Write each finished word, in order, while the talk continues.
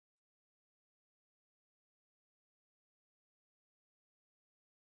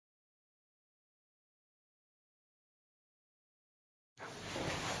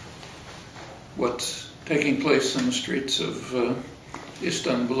what's taking place in the streets of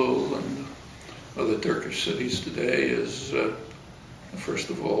Istanbul and other Turkish cities today is, first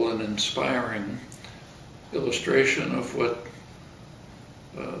of all, an inspiring illustration of what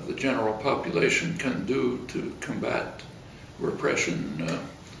the general population can do to combat repression,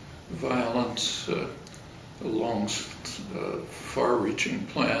 violence, along far-reaching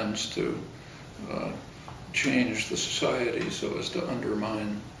plans to change the society so as to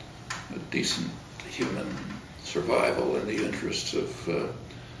undermine a decent human survival in the interests of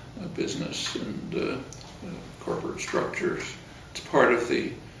business and corporate structures. It's part of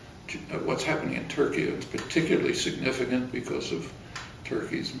what's happening in Turkey. It's particularly significant because of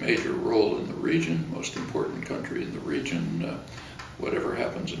Turkey's major role in the region, most important country in the region. Whatever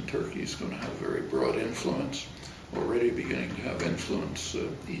happens in Turkey is going to have very broad influence, already beginning to have influence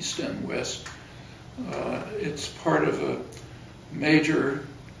east and west. It's part of a major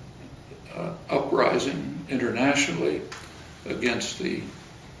uprising internationally against the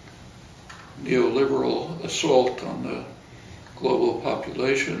neoliberal assault on the global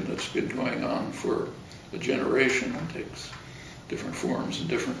population that's been going on for a generation. It takes different forms in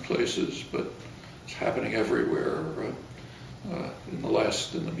different places, but it's happening everywhere. In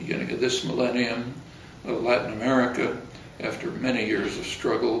the beginning of this millennium, Latin America, after many years of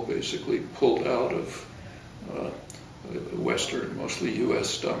struggle, basically pulled out of Western, mostly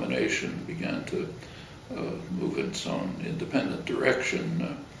U.S. domination, began to move in its own independent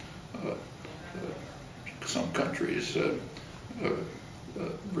direction. Some countries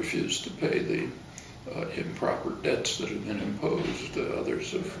refused to pay the improper debts that had been imposed.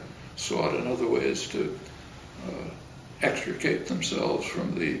 Others have sought in other ways to extricate themselves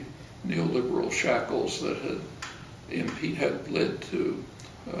from the neoliberal shackles that had led to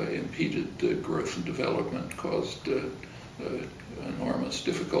impeded growth and development, caused enormous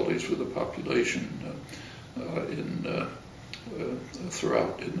difficulties for the population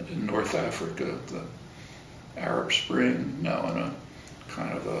throughout in North Africa. The Arab Spring, now in a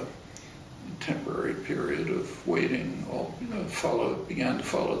kind of a temporary period of waiting, began to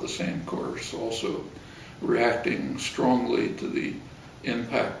follow the same course, also reacting strongly to the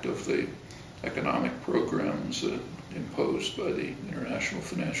impact of the economic programs imposed by the international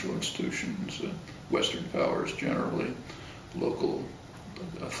financial institutions, Western powers generally, local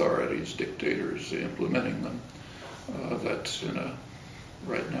authorities, dictators implementing them. That's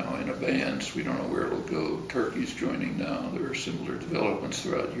right now in abeyance. We don't know where it'll go. Turkey's joining now. There are similar developments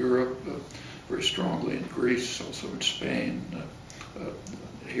throughout Europe, very strongly in Greece, also in Spain,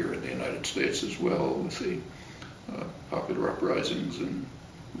 here in the United States as well, with the popular uprisings in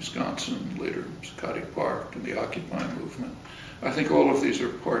Wisconsin, later Scotty Park, and the Occupy movement. I think all of these are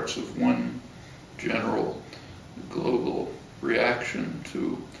parts of one general global reaction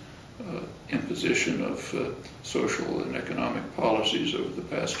to imposition of social and economic policies over the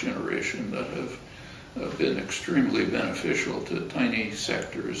past generation that have been extremely beneficial to tiny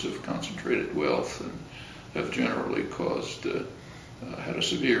sectors of concentrated wealth and have generally had a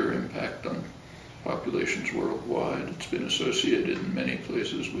severe impact on populations worldwide. It's been associated in many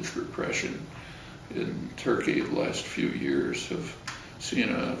places with repression. In Turkey, the last few years have seen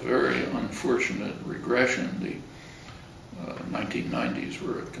a very unfortunate regression. The 1990s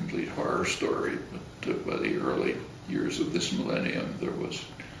were a complete horror story, but by the early years of this millennium, there was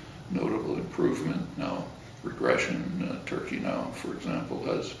notable improvement. Now, regression. Turkey now, for example,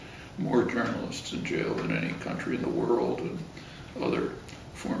 has more journalists in jail than any country in the world, and other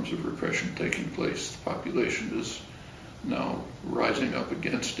forms of repression taking place. The population is now rising up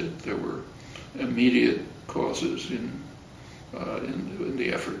against it. There were immediate causes in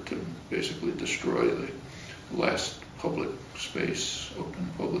the effort to basically destroy the last public space, open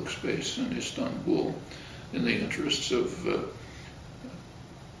public space in Istanbul, in the interests of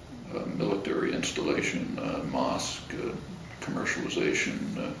military installation, mosque,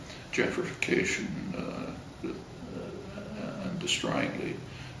 commercialization, gentrification, and destroying the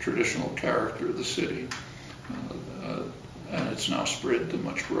traditional character of the city. And it's now spread to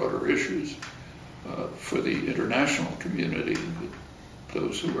much broader issues. For the international community,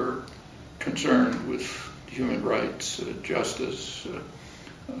 those who are concerned with human rights, justice,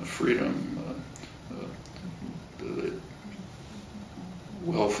 freedom, the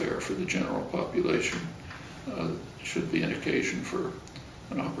welfare for the general population, should be an occasion for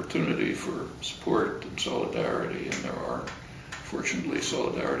an opportunity for support and solidarity, and there are fortunately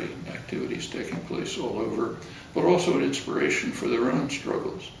solidarity activities taking place all over, but also an inspiration for their own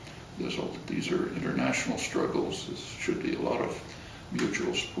struggles. These are international struggles. There should be a lot of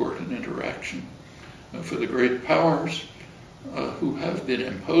mutual support and interaction. For the great powers, who have been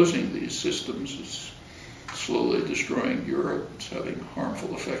imposing these systems is slowly destroying Europe. It's having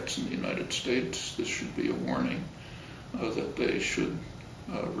harmful effects in the United States. This should be a warning that they should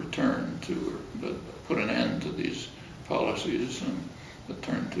return to, put an end to these policies and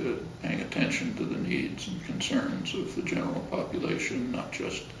turn to paying attention to the needs and concerns of the general population, not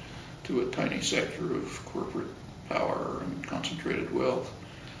just to a tiny sector of corporate power and concentrated wealth.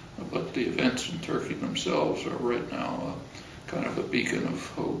 But the events in Turkey themselves are right now kind of a beacon of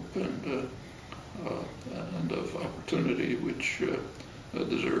hope and of opportunity, which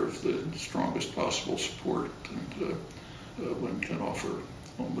deserve the strongest possible support, and one can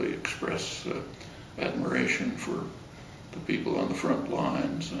only express admiration for the people on the front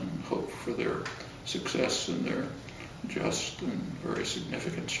lines and hope for their success in their just and very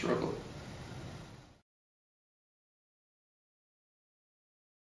significant struggle.